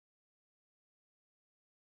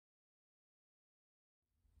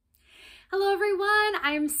Hello everyone,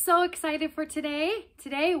 I am so excited for today.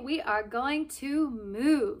 Today we are going to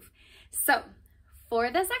move. So for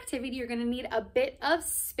this activity, you're gonna need a bit of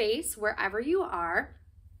space wherever you are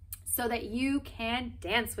so that you can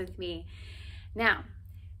dance with me. Now,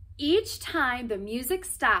 each time the music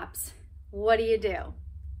stops, what do?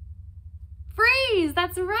 Freeze,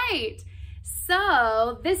 that's right.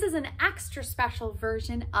 So this is an extra special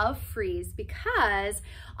version of freeze because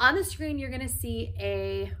on the screen you're gonna see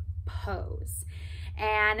a pose.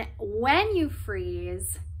 And when you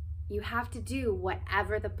freeze, you have to do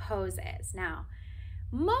whatever the pose is. Now,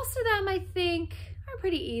 most of them I think are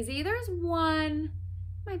pretty easy. There's one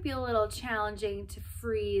might be a little challenging to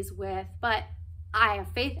freeze with, but I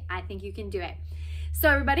have faith. I think you can do it. So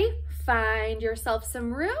everybody, find yourself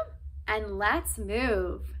some room and let's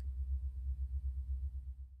move.